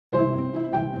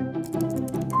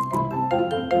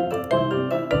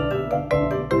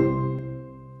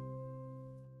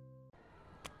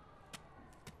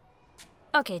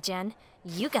Okay, Jen,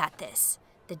 you got this.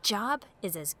 The job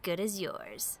is as good as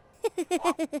yours.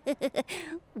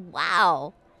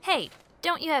 Wow. Hey,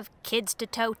 don't you have kids to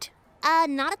tote?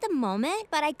 Not at the moment,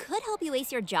 but I could help you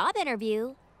ace your job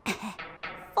interview.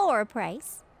 For a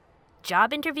price.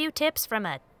 Job interview tips from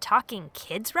a talking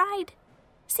kids ride?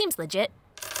 Seems legit.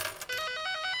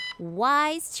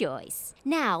 Wise choice.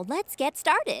 Now, let's get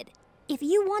started. If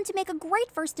you want to make a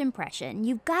great first impression,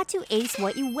 you've got to ace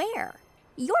what you wear.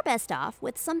 You're best off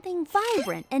with something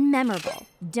vibrant and memorable.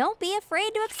 Don't be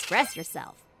afraid to express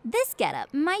yourself. This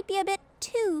getup might be a bit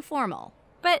too formal.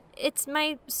 But it's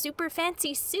my super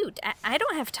fancy suit. I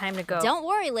don't have time to go. Don't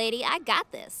worry, lady, I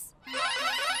got this.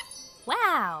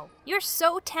 Wow, you're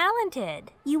so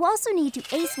talented. You also need to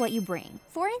ace what you bring.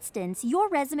 For instance, your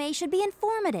resume should be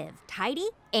informative, tidy,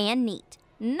 and neat,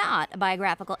 not a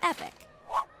biographical epic.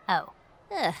 Oh.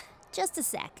 Ugh, just a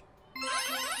sec.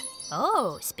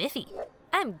 Oh, spiffy.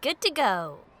 I'm good to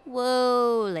go.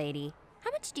 Whoa, lady.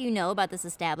 How much do you know about this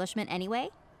establishment anyway?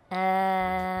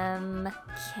 Candy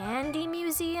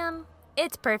museum?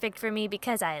 It's perfect for me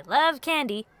because I love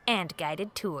candy and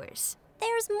guided tours.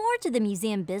 There's more to the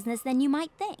museum business than you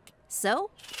might think. So,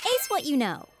 ace what you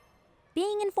know.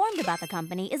 Being informed about the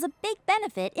company is a big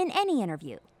benefit in any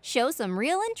interview. Show some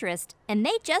real interest, and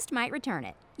they just might return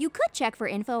it. You could check for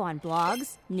info on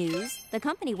blogs, news, the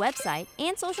company website,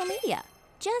 and social media.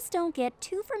 Just don't get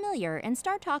too familiar and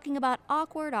start talking about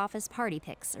awkward office party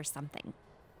pics or something.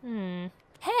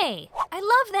 Hey, I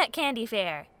love that candy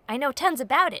fair. I know tons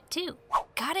about it, too.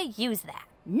 Gotta use that.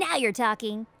 Now you're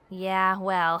talking. Yeah,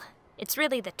 well, it's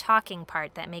really the talking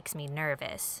part that makes me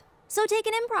nervous. So take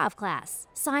an improv class.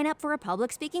 Sign up for a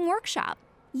public speaking workshop.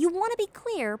 You want to be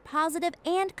clear, positive,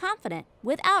 and confident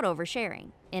without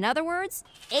oversharing. In other words,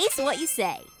 ace what you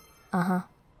say. Uh-huh.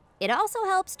 It also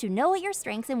helps to know what your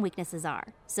strengths and weaknesses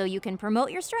are, so you can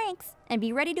promote your strengths and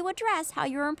be ready to address how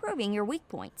you're improving your weak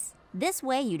points. This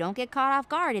way, you don't get caught off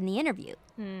guard in the interview.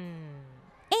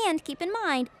 And keep in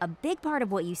mind, a big part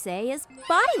of what you say is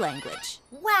body language.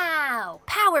 Wow,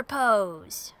 power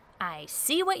pose. I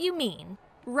see what you mean.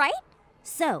 Right?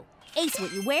 So, ace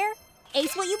what you wear,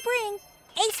 ace what you bring,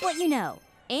 ace what you know,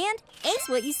 and ace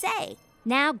what you say.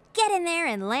 Now get in there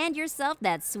and land yourself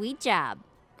that sweet job.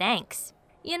 Thanks.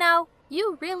 You know,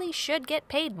 you really should get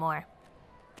paid more.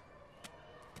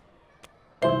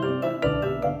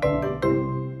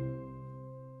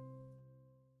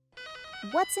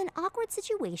 What's an awkward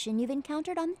situation you've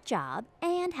encountered on the job,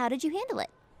 and how did you handle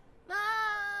it?